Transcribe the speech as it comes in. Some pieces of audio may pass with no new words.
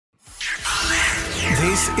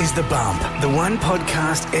This is The Bump, the one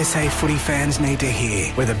podcast SA footy fans need to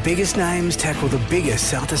hear, where the biggest names tackle the biggest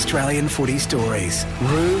South Australian footy stories.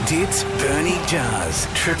 Roo, Dits, Bernie, Jars,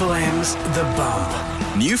 Triple M's The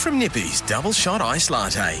Bump. New from Nippy's Double Shot Ice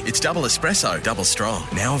Latte. It's double espresso, double strong.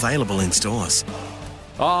 Now available in stores.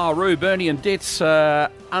 Oh, Roo, Bernie and Dits,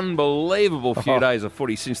 unbelievable few days of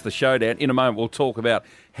footy since the showdown. In a moment, we'll talk about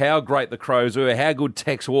how great the Crows were, how good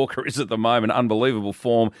Tex Walker is at the moment, unbelievable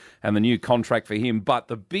form, and the new contract for him. But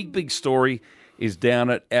the big story is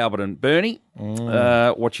down at Alberton. Bernie,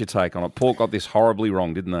 what's your take on it? Port got this horribly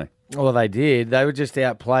wrong, didn't they? Well, they did. They were just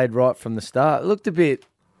outplayed right from the start. It looked a bit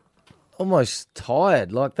almost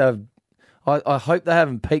tired, like they've... I hope they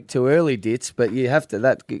haven't peaked too early, Dits, but you have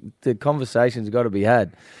to. The conversation's got to be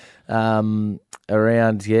had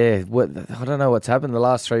around. I don't know what's happened the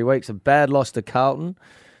last 3 weeks. A bad loss to Carlton,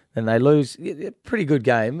 and they lose a pretty good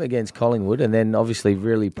game against Collingwood, and then obviously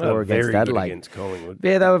really poor against Adelaide. Good against Collingwood.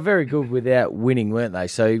 Yeah, they were very good without winning, weren't they?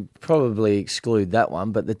 So probably exclude that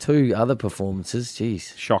one. But the two other performances,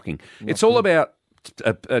 geez, shocking. It's all about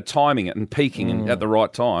timing it and peaking at the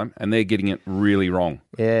right time, and they're getting it really wrong.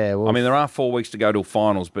 Yeah, well, I mean, there are 4 weeks to go till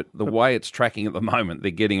finals, but the way it's tracking at the moment,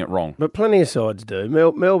 they're getting it wrong. But plenty of sides do.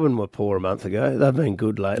 Melbourne were poor a month ago. They've been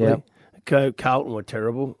good lately. Yep. Carlton were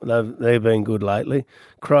terrible. They've been good lately.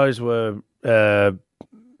 Crows were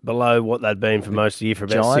below what they'd been for most of the year for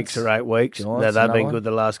about Giants, 6 or 8 weeks. They've been good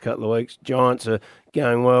the last couple of weeks. Giants are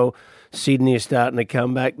going well. Sydney is starting to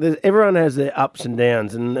come back. Everyone has their ups and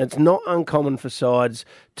downs, and it's not uncommon for sides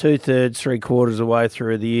 2/3, 3/4 of the way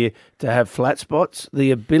through the year to have flat spots.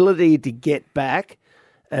 The ability to get back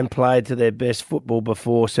and play to their best football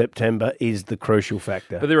before September is the crucial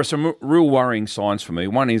factor. But there are some real worrying signs for me.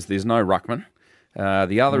 One is there's no ruckman.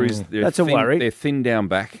 The other is That's a worry. They're thin down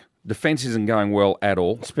back. Defence isn't going well at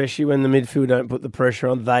all. Especially when the midfield don't put the pressure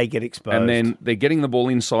on, they get exposed. And then they're getting the ball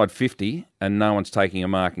inside 50 and no one's taking a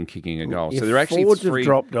mark and kicking a goal. If so there are actually forwards three... have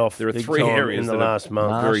dropped off there are big three time areas in the that last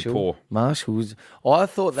month. are very poor. Marshall's. I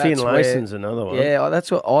thought that's Finlayson's another one. Yeah,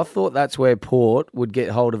 I thought that's where Port would get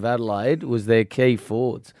hold of Adelaide, was their key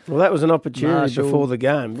forwards. Well, that was an opportunity Marshall, before the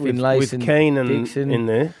game Finlayson, with Keane and Dixon, in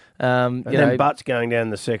there. And then Butts going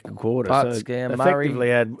down the second quarter. Butts, so Murray. effectively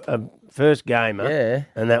had a first gamer,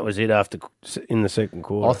 and that was it in the second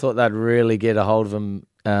quarter. I thought they'd really get a hold of them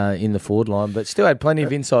in the forward line, but still had plenty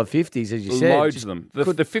of inside 50s, as you said. Loads of them. The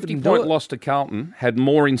 50-point loss to Carlton had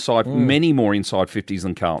many more inside 50s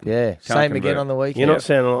than Carlton. Yeah, same again on the weekend. You're not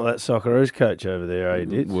sounding like that Socceroos coach over there, are you,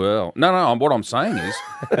 Did? Well, no, what I'm saying is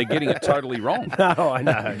they're getting it totally wrong. No, I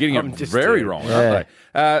know. They're getting it very wrong, aren't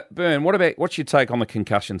they? Bern, what's your take on the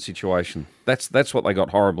concussion situation? That's what they got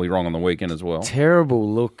horribly wrong on the weekend as well.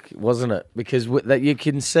 Terrible look, wasn't it? Because that you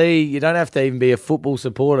can see, you don't have to even be a football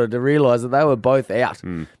supporter to realise that they were both out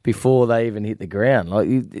before they even hit the ground. Like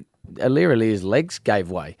literally, his legs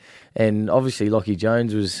gave way, and obviously Lockie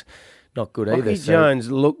Jones was not good either. Lockie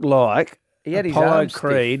Jones looked like he had his Apollo arms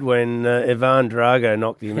Creed stiff. when Ivan Drago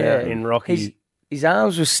knocked him out in Rocky. His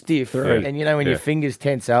arms were stiff, and you know when your fingers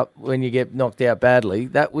tense up when you get knocked out badly,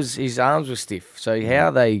 his arms were stiff. So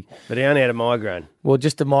how they... But he only had a migraine. Well,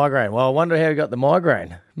 just a migraine. Well, I wonder how he got the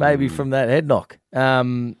migraine. Maybe from that head knock.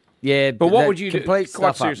 Yeah, but what would you do? Quite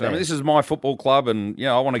seriously, I mean, this is my football club, and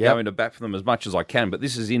I want to go into bat for them as much as I can. But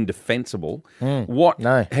this is indefensible.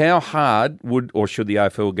 How hard would or should the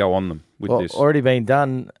AFL go on them with this? Already been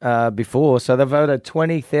done before, so they've owed a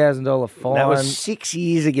 $20,000 fine. That was 6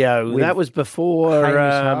 years ago. That was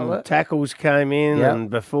before tackles came in,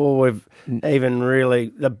 and before we've even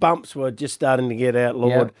really the bumps were just starting to get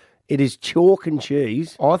outlawed. Yep. It is chalk and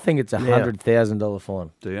cheese. I think it's $100,000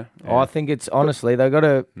 fine. Do you? Yeah. I think it's honestly they've got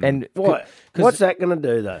to. And what's that going to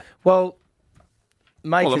do though? Well,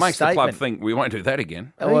 it makes the club think we won't do that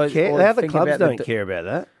again. The other clubs don't care about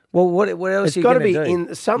that. Well, what else? It's got to be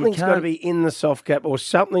something's got to be in the soft cap, or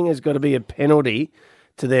something has got to be a penalty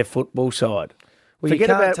to their football side. Well,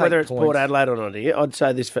 forget about whether it's Port Adelaide or not here. I'd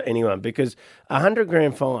say this for anyone, because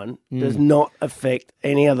 $100,000 fine does not affect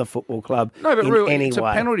any other football club in any it's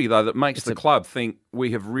way. a penalty, though, that makes the club think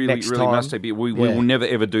we have really must be. We will never,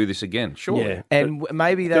 ever do this again, surely. Yeah. And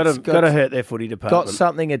maybe that's got to hurt their footy department. Got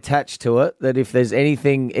something attached to it that if there's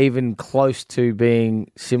anything even close to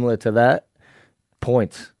being similar to that,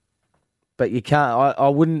 points. But you can't.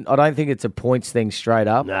 I don't think it's a points thing straight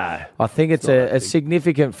up. No, I think it's a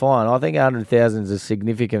significant fine. I think 100,000 is a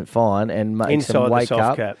significant fine, and make inside some wake the soft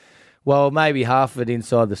up. Cap. Well, maybe half of it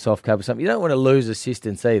inside the soft cap or something. You don't want to lose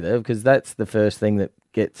assistance either, because that's the first thing that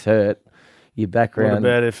gets hurt. Your background. What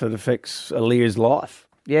about if it affects Aaliyah's life?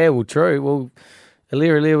 Yeah, well, true. Well,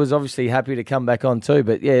 Alir was obviously happy to come back on too,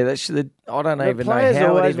 but yeah, I don't even know players how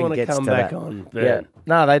it always even want to gets come to back that. on. Yeah, Bern.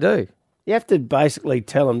 no, they do. You have to basically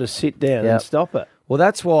tell them to sit down and stop it. Well,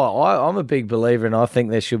 that's why I'm a big believer, and I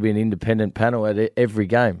think there should be an independent panel at every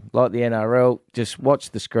game, like the NRL. Just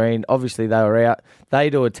watch the screen. Obviously, they were out. They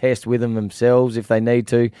do a test with them themselves if they need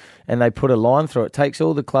to, and they put a line through it. Takes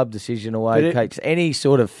all the club decision away. It takes any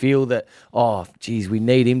sort of feel that, oh, geez, we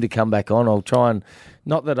need him to come back on. I'll try and,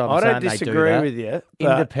 not that I don't disagree with you.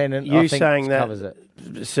 Independent, you I think saying that covers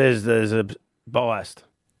it. Says there's a biased.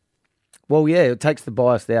 Well, yeah, it takes the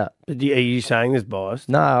bias out. But are you saying there's bias?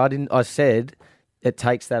 No, I didn't. I said it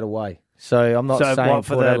takes that away. So I'm not saying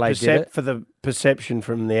for Port Adelaide did it. for the perception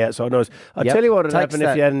from the outside noise. I'll Yep. tell you what would Takes happen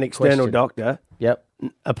if you had an external question. doctor. Yep.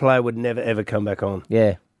 A player would never ever come back on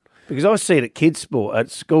Yeah. because I see it at kids' sport, at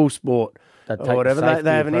school sport, They'd take or the whatever. They safety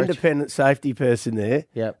have an approach. independent safety person there.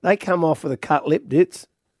 Yep. They come off with a cut lip, dits,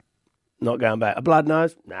 not going back. A blood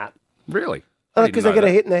nose, nah. Really? I didn't Because they know get a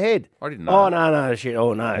that. hit in the head. I didn't know Oh, that. no, shit.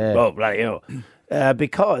 Oh, no. Yeah. Oh, bloody hell.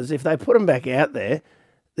 Because if they put them back out there,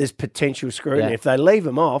 there's potential scrutiny. Yeah. If they leave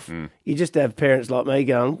them off, you just have parents like me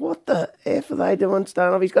going, what the F are they doing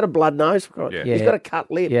starting off? He's got a blood nose. For Christ. Yeah. He's Yeah. got a cut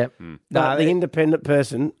lip. Yep. But the independent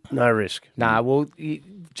person, no risk. Nah, well, you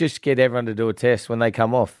just get everyone to do a test when they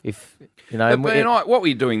come off. If you know, But what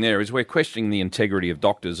we're doing there is we're questioning the integrity of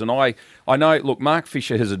doctors. And I know, look, Mark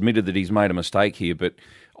Fisher has admitted that he's made a mistake here, but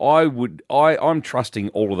I'm trusting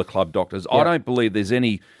all of the club doctors. I don't believe there's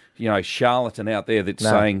any, charlatan out there that's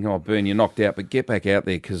saying, oh, Bern, you're knocked out, but get back out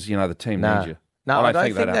there because, the team needs you. No, I don't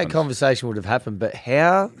think that happens. conversation would have happened. But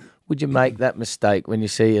how would you make that mistake when you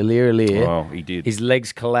see Alir? Oh, he did. His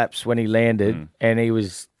legs collapsed when he landed,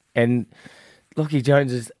 and Lockie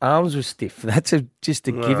Jones's arms were stiff. That's just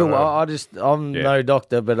a giveaway. I'm no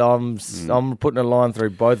doctor, but I'm putting a line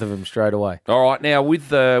through both of them straight away. All right, now with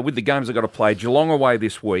the games they've got to play, Geelong away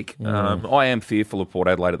this week. I am fearful of Port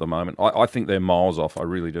Adelaide at the moment. I think they're miles off. I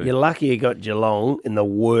really do. You're lucky you got Geelong in the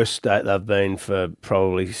worst state they've been for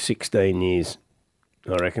probably 16 years,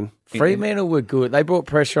 I reckon. Fremantle were good. They brought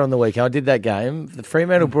pressure on the weekend. I did that game. The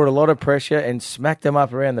Fremantle brought a lot of pressure and smacked them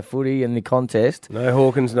up around the footy in the contest. No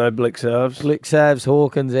Hawkins, no Blixarves. Blixarves,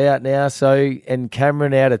 Hawkins out now, and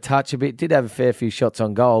Cameron out of touch a bit. Did have a fair few shots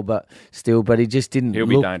on goal, but he just didn't He'll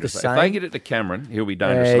look be dangerous. the same. If they get it to Cameron, he'll be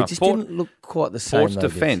dangerous He enough. just didn't look quite the same. Port's though,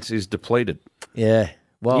 defence is depleted. Yeah.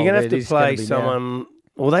 Well, You're going to have it to is gonna play be now. someone.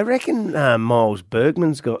 Well, they reckon Miles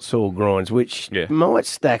Bergman's got sore groins, which might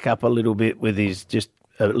stack up a little bit with his just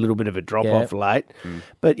a little bit of a drop off late.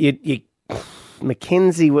 But you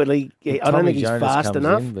Mackenzie, I don't think he's Jonas fast comes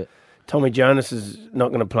enough. in, but Tommy Jonas is not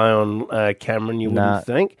going to play on Cameron, you wouldn't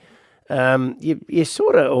think. You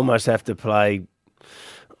sort of almost have to play.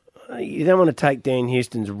 You don't want to take Dan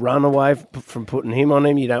Houston's run away from putting him on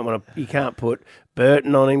him. You can't put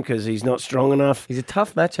Burton on him because he's not strong enough. he's a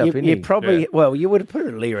tough matchup, isn't You he? probably you would have put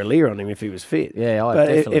a Lear on him if he was fit. Yeah, but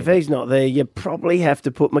definitely. if he's not there, you probably have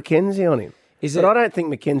to put Mackenzie on him. But I don't think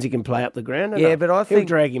Mackenzie can play up the ground enough. Yeah, but I he'll think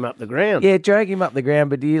drag him up the ground. Yeah, drag him up the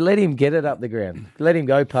ground, but do you let him get it up the ground? Let him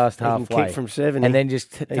go past He can halfway. kick from 70. And then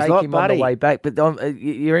just take like him on Buddy. the way back. But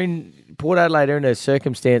you're in Port Adelaide are in a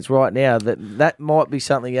circumstance right now that might be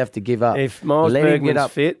something you have to give up. If Miles let him Bergman's get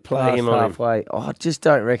up fit, play past him on him. halfway. I just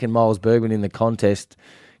don't reckon Miles Bergman in the contest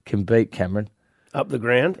can beat Cameron. Up the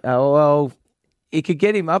ground. Oh, well, he could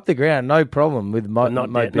get him up the ground, no problem with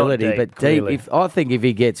mobility. not deep, but clearly. I think if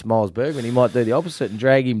he gets Miles Bergman, he might do the opposite and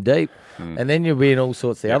drag him deep, and then you'll be in all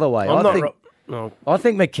sorts the other way. I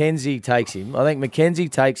think Mackenzie takes him. I think Mackenzie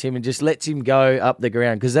takes him and just lets him go up the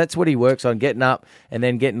ground because that's what he works on, getting up and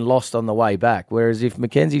then getting lost on the way back. Whereas if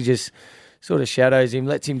Mackenzie just sort of shadows him,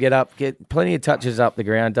 lets him get up, get plenty of touches up the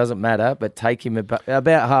ground, doesn't matter, but take him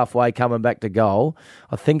about halfway coming back to goal,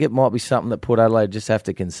 I think it might be something that Port Adelaide just have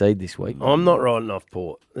to concede this week. I'm not writing off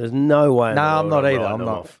Port. There's no way. No, I'm not either. writing I'm them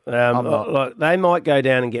not. off. I'm not. Like, they might go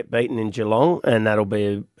down and get beaten in Geelong, and that'll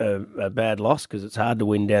be a bad loss because it's hard to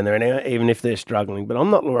win down there anyway, even if they're struggling. But I'm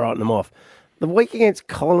not writing them off. The week against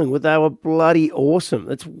Collingwood, they were bloody awesome.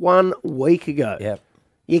 That's 1 week ago. Yep.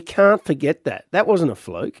 You can't forget that. That wasn't a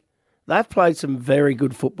fluke. They've played some very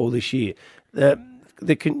good football this year.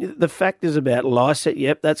 The factors about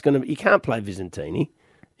Lysett, that's going to. You can't play Visentini.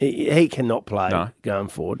 He cannot play going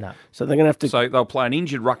forward. No. So they're going to have to. So they'll play an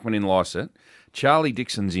injured ruckman in Lysett. Charlie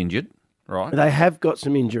Dixon's injured, right? They have got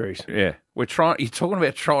some injuries. Yeah, we're trying. You're talking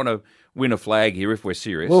about trying to win a flag here if we're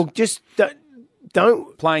serious. Well, just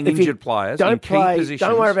don't playing if you injured players Don't in key play. positions.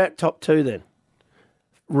 Don't worry about top 2 then.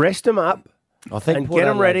 Rest them up. I think And Port get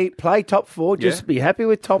them Adelaide- ready. Play top 4. Just be happy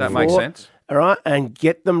with top 4. That makes sense. All right, and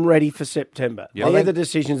get them ready for September. Yeah. They're the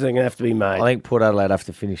decisions that are going to have to be made. I think Port Adelaide have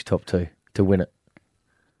to finish top 2 to win it.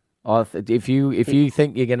 If you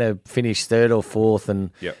think you're going to finish third or fourth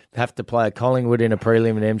and have to play a Collingwood in a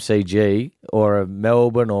prelim in MCG or a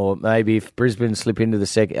Melbourne, or maybe if Brisbane slip into the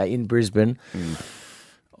second in Brisbane.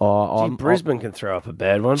 Brisbane can throw up a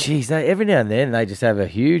bad one. Geez, every now and then they just have a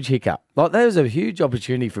huge hiccup. Like, there was a huge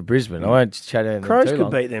opportunity for Brisbane. I won't chat over them Crows too could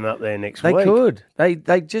long. beat them up there next They week. could.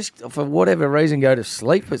 They just, for whatever reason, go to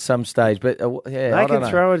sleep at some stage. But I don't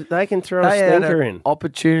know. They can throw They a had stinker an in.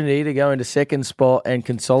 opportunity to go into second spot and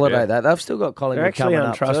consolidate that. They've still got Collingwood They're actually coming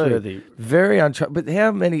untrustworthy. up too. Very untrustworthy. But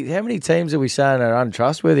how many teams are we saying are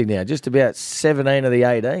untrustworthy now? Just about 17 of the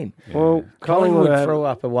 18. Yeah. Well, Collingwood threw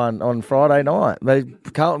up a one on Friday night.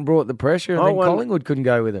 Carlton brought the pressure, and Collingwood couldn't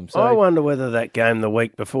go with them. So I wonder whether that game the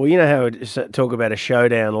week before, you know how we talk about a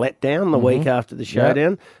showdown letdown the week after the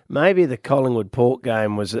showdown? Maybe the Collingwood-Port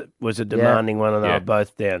game was a demanding one, and they were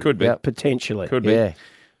both down. Could be. Potentially. Could be. Yeah.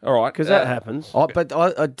 All right. Because that happens.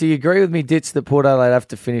 But do you agree with me, Ditz, that Port Adelaide have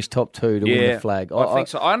to finish top two to win the flag? I think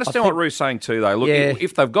so. I understand what Rue's saying too, though. Look,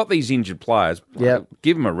 if they've got these injured players,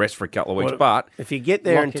 give them a rest for a couple of weeks. But if you get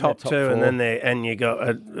there in top two, and you got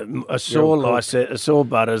a sore Lysette, a sore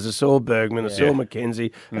Butters, a sore Bergman, a sore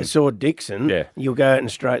McKenzie, a sore Dixon, you'll go out in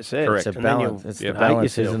straight sets. Correct. It's a balance. It's the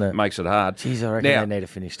balance, isn't it? Makes it hard. Jeez, I reckon they need to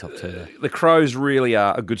finish top two, though. The Crows really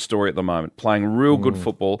are a good story at the moment, playing real good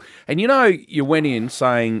football. And you went in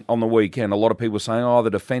saying on the weekend, a lot of people saying, the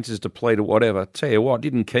defence is depleted, whatever. Tell you what,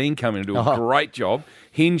 didn't Keane come in and do a great job?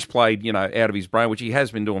 Hinge played, out of his brain, which he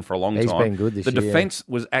has been doing for a long time. He's been good this year. The defence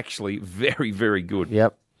was actually very, very good.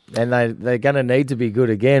 Yep. And they're going to need to be good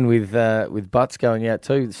again with Butts going out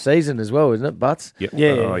too. The season as well, isn't it, Butts? Yep.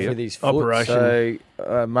 Yeah. With his foot. Operation.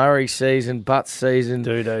 So Murray season, Butts season,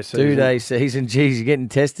 Duday season. Geez, you're getting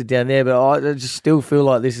tested down there. But I just still feel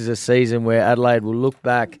like this is a season where Adelaide will look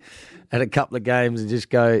back at a couple of games and just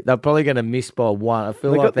go, they're probably going to miss by one. I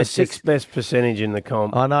feel they like got the sixth best percentage in the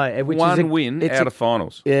comp. I know. Which one is win out of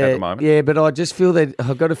finals at the moment. Yeah, but I just feel that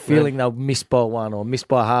I've got a feeling they'll miss by one or miss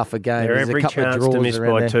by half a game. There's every chance to miss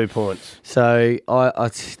by 2 points. So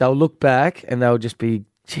they'll look back and they'll just be,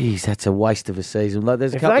 geez, that's a waste of a season. Like,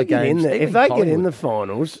 there's a couple of games. If they get in the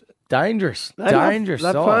finals, dangerous.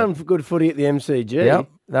 They're playing for good footy at the MCG. Yep.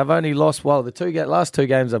 They've only lost, the last two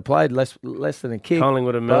games they've played, less than a kick.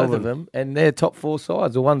 Collingwood and both Melbourne. of them, and they're top four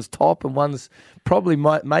sides. The one's top and one's probably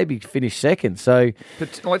maybe finish second. So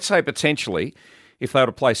let's say potentially, if they were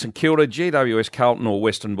to play St Kilda, GWS, Carlton or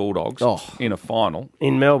Western Bulldogs in a final.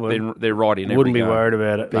 In Melbourne. They're right in every game. Wouldn't be worried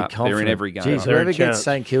about it. They're in every game. Geez, whoever gets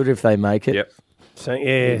St Kilda if they make it. Yep. So,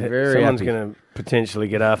 someone's going to potentially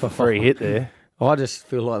get half a free hit there. I just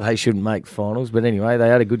feel like they shouldn't make finals. But anyway, they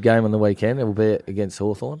had a good game on the weekend. It will be against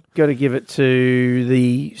Hawthorn. Got to give it to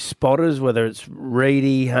the spotters, whether it's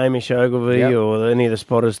Reedy, Hamish Ogilvy, or any of the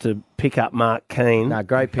spotters, to pick up Mark Keane. No,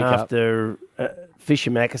 great pick after Fisher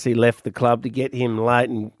Mackesy left the club, to get him late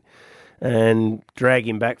and drag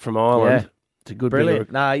him back from Ireland. Yeah. It's a good brilliant.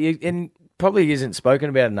 And probably isn't spoken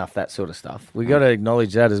about enough, that sort of stuff. We got to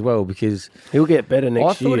acknowledge that as well, because he'll get better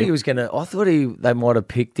next year. I thought they might have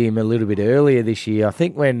picked him a little bit earlier this year. I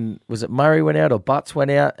think was it Murray went out or Butts went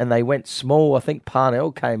out and they went small. I think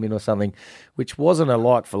Parnell came in or something, which wasn't a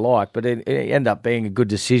like for like, but it ended up being a good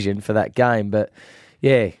decision for that game. But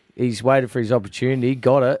yeah, he's waited for his opportunity,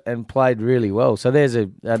 got it, and played really well. So there's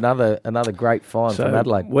another great find from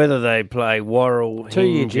Adelaide. Whether they play Worrell,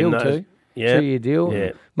 2-year deal too. Yeah. 2-year deal.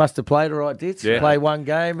 Yeah. Must have played all right, Ditz. Yeah. Play one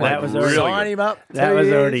game. That was really sign him up. That was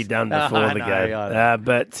already years. done before the game. I know.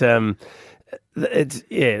 But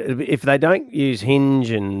if they don't use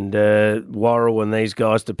Hinge and Worrell and these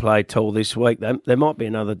guys to play tall this week, there might be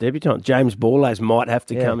another debutant. James Borlase might have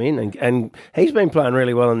to come in, and he's been playing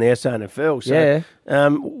really well in the SANFL. So,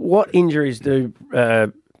 what injuries do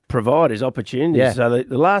provide is opportunities. Yeah. So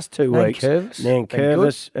the last 2 weeks,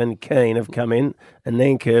 Nankervis and Keane have come in, and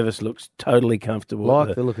Nankervis looks totally comfortable.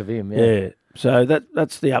 Like the look of him, So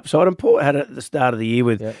that's the upside. And Port had it at the start of the year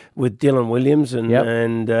with Dylan Williams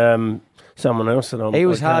and someone else that He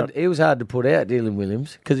was hard to put out, Dylan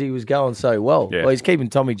Williams, because he was going so well. Yeah. Well, he's keeping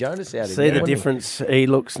Tommy Jonas out. See the difference he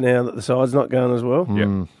looks now that the side's not going as well.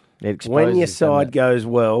 Yeah. When your side goes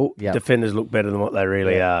well, defenders look better than what they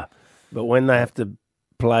really are. But when they have to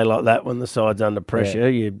play like that, when the side's under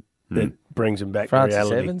pressure, that brings them back Francis to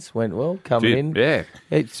reality. Evans went well, coming in. Yeah.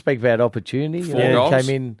 Speak about opportunity. 4 goals.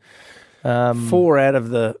 Came in. 4 out of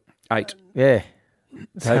the 8. Yeah.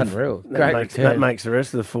 It's unreal. That makes the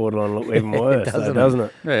rest of the forward line look even worse, doesn't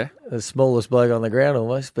it? Yeah. The smallest bloke on the ground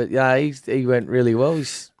almost. But yeah, he went really well.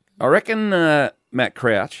 I reckon Matt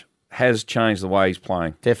Crouch has changed the way he's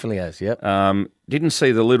playing. Definitely has, yep. Didn't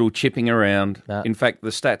see the little chipping around. No. In fact, the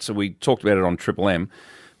stats, we talked about it on Triple M,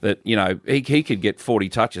 that, he could get 40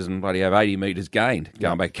 touches and bloody have 80 metres gained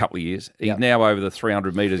going back a couple of years. He's now over the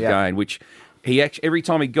 300 metres gained, which he actually, every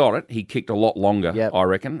time he got it, he kicked a lot longer, I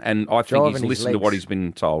reckon. And I think he's listened to what he's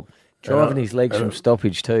been told. Driving his legs from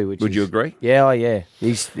stoppage too. Would you agree? Yeah, he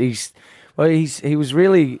was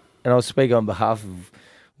really, and I'll speak on behalf of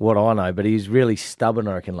what I know, but he was really stubborn,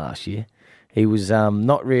 I reckon, last year. He was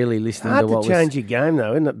not really listening to what was... Hard to change your game,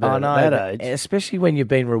 though, isn't it, at that age? Especially when you've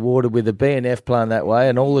been rewarded with a BNF playing that way,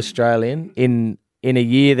 an All-Australian, in a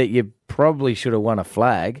year that you probably should have won a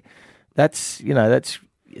flag.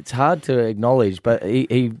 It's hard to acknowledge, but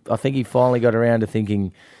I think he finally got around to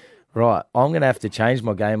thinking, right, I'm going to have to change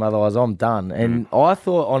my game, otherwise I'm done. And I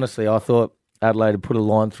thought Adelaide had put a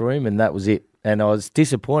line through him, and that was it. And I was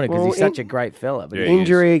disappointed because he's such a great fella. But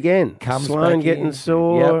injury again. Sloan getting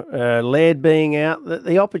sore, Laird being out.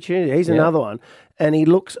 The opportunity, he's another one. And he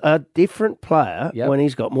looks a different player when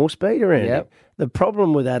he's got more speed around him. The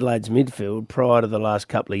problem with Adelaide's midfield prior to the last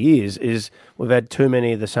couple of years is we've had too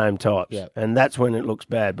many of the same types, and that's when it looks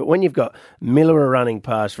bad. But when you've got Miller running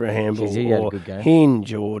past for a handball, or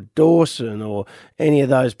Hinge, or Dawson, or any of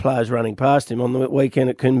those players running past him, on the weekend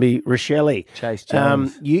it can be Rochelle. Chase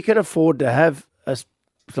Jones. You can afford to have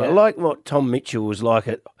like what Tom Mitchell was like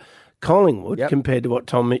at Collingwood compared to what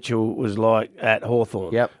Tom Mitchell was like at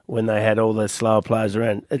Hawthorn when they had all the slower players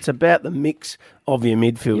around. It's about the mix of your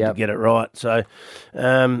midfield to get it right. So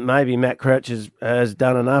maybe Matt Crouch has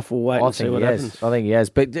done enough. We'll wait and see what happens. I think he has.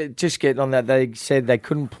 But just getting on that, they said they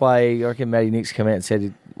couldn't play. I reckon Matty Nix came out and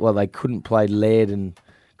said, they couldn't play Laird and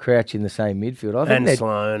Crouch in the same midfield. I think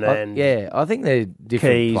Sloan I think they're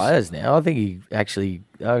different players now. I think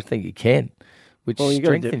he can. Which you've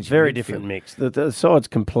got a very different mix. The side's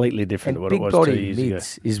completely different to what it was 2 years ago. Big body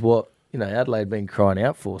mids is what Adelaide have been crying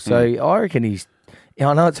out for. So I reckon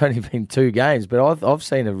I know it's only been 2 games, but I've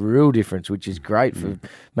seen a real difference, which is great for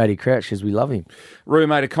Matty Crouch because we love him. Roo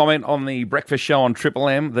made a comment on the breakfast show on Triple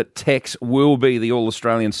M that Tex will be the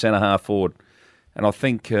All-Australian centre-half forward. And I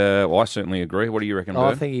think, I certainly agree. What do you reckon, Bert?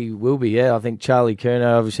 I think he will be, yeah. I think Charlie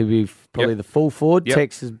Curnow obviously will be probably the full forward.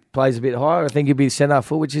 Tex plays a bit higher. I think he'll be centre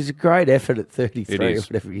forward, which is a great effort at 33 or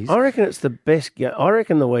whatever he is. I reckon it's the best game. I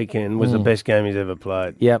reckon the weekend was the best game he's ever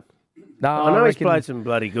played. Yep. No, I know he's played some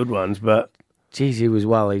bloody good ones, but... Geez, he was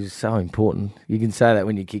so important. You can say that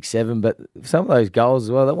when you kick 7, but some of those goals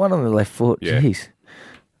as well, that one on the left foot, geez.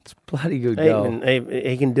 It's a bloody good goal.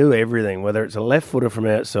 He can do everything, whether it's a left footer from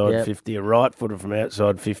outside 50, a right footer from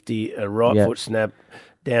outside 50, a right foot snap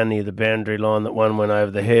down near the boundary line that one went over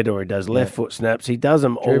the head, or he does left foot snaps. He does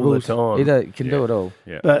them all the time. He can do it all.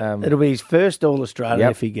 Yeah. But it'll be his first All-Australian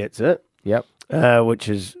if he gets it, which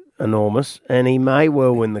is enormous, and he may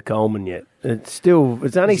well win the Coleman yet. It's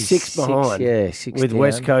only 6 behind 6 with down.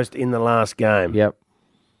 West Coast in the last game. Yep.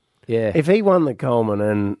 Yeah. If he won the Coleman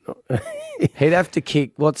and... He'd have to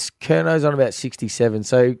kick. Curnow's on about 67,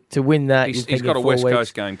 so to win that... He's got a West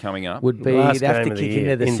Coast game coming up. He'd have to kick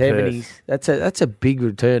into the 70s. That's a big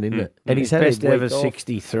return, isn't it? And he's had best ever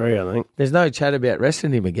 63, I think. There's no chat about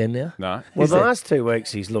resting him again now. No. Well, the last 2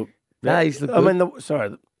 weeks he's looked... he's looked good. I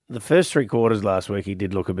mean, the first 3 quarters last week he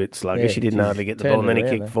did look a bit sluggish. He didn't hardly get the ball, and then he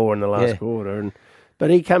kicked 4 in the last quarter. But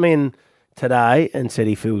he come in today and said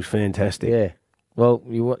he feels fantastic. Yeah. Well,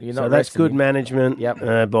 you're not. So that's good management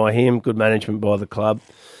by him, good management by the club.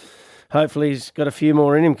 Hopefully he's got a few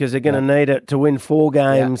more in him because they're going to need it to win 4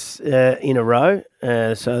 games in a row.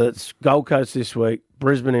 So that's Gold Coast this week,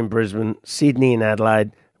 Brisbane in Brisbane, Sydney in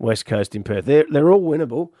Adelaide, West Coast in Perth. They're all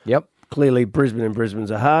winnable. Yep. Clearly Brisbane and Brisbane's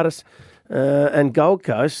the hardest. And Gold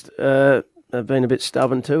Coast have been a bit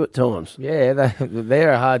stubborn too at times. Yeah,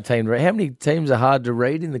 they're a hard team to read. How many teams are hard to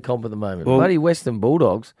read in the comp at the moment? Bloody Western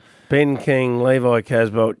Bulldogs. Ben King, Levi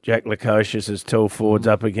Casbolt, Jack Lukosius as tall forwards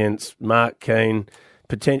up against Mark Keane,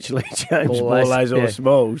 potentially James Borlase or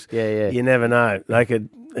Smalls. Yeah. You never know. They could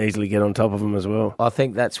easily get on top of them as well. I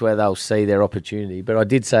think that's where they'll see their opportunity. But I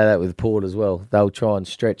did say that with Port as well. They'll try and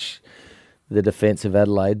stretch the defence of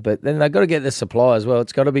Adelaide, but then they've got to get the supply as well.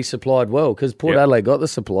 It's got to be supplied well because Port Adelaide got the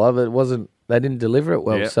supply, but they didn't deliver it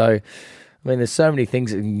well. Yep. So, I mean, there's so many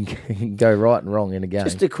things that can go right and wrong in a game.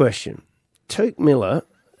 Just a question. Tuke Miller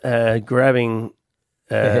grabbing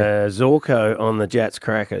Zorko on the Jats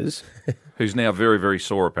Crackers. Who's now very, very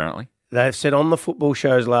sore, apparently. They've said on the football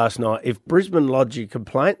shows last night, if Brisbane lodge a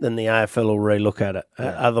complaint, then the AFL will relook at it.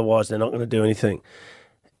 Otherwise, they're not going to do anything.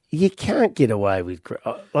 You can't get away with...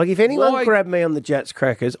 Like, if anyone grabbed me on the Jats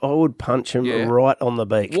Crackers, I would punch him right on the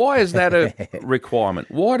beak. Why is that a requirement?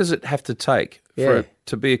 Why does it have to take for it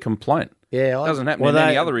to be a complaint? Yeah, it doesn't happen in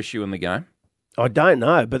any other issue in the game. I don't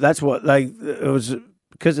know, but that's what it was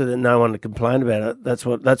because of the no one to complain about it. That's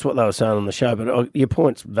what they were saying on the show. But your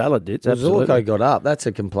point's valid. It's absolutely. Zorko got up. That's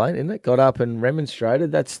a complaint, isn't it? Got up and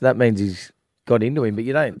remonstrated. That means he's got into him. But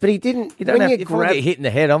you don't. But he didn't. You don't have, if I get hit in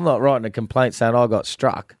the head, I'm not writing a complaint saying I got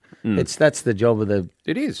struck. That's the job of the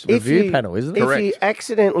review panel, isn't it? If you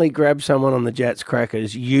accidentally grab someone on the Jats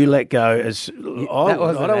crackers, you let go as I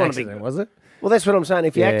don't want to be. Was it? Well, that's what I'm saying.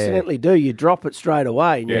 If you accidentally do, you drop it straight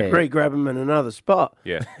away and you re-grab him in another spot.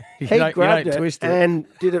 Yeah. He grabbed it and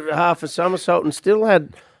did a half a somersault and still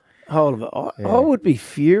had hold of it. I would be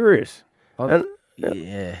furious. I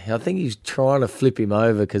think he's trying to flip him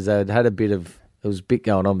over because they'd had there was a bit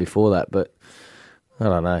going on before that, but I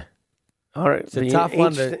don't know. It's a tough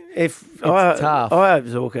one. I tough. I hope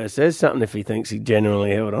Zorko says something if he thinks he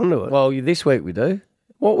genuinely held onto it. Well, this week we do.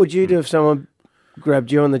 What would you do if someone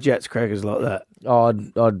grabbed you on the Jets crackers like that?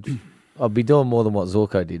 I'd be doing more than what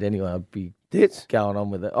Zorko did anyway. I'd be going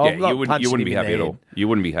on with it. You wouldn't be happy at all. You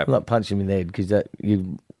wouldn't be happy. I'm not punching him in the head because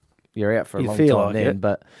you're out for a long time like then.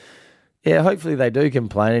 But yeah, hopefully they do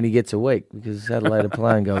complain and he gets a week because Adelaide are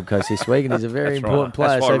playing Gold Coast this week and he's a very important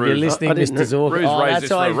player. That's so if why you're listening, Mr. Zorko,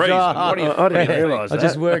 that's why he's I didn't realise that. I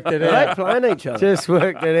just worked it out. Are they playing each other? Just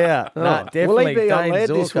worked it out. Nah, definitely. Will he be Dane on lead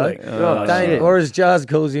this Zorko. week? Dane, or as Jars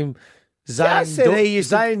calls him,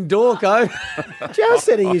 Zane Dorko. Jars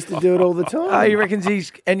said he used to do it all the time. Oh, he reckons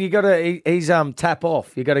he's tap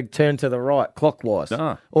off. You got to turn to the right clockwise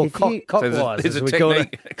or cockwise. There's a we call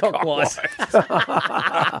it. technique. Cockwise.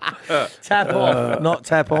 Tap off, not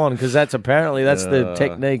tap on, because that's the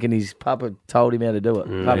technique, and his papa told him how to do it.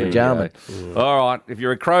 Papa Jarman. All right, if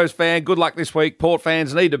you're a Crows fan, good luck this week. Port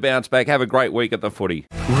fans need to bounce back. Have a great week at the footy.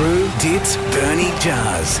 Roo, Dits, Bernie,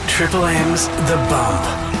 Jars. Triple M's The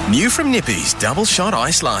Bump. New from Nippy's Double Shot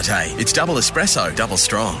Ice Latte. It's double espresso, double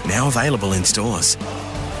strong. Now available in stores.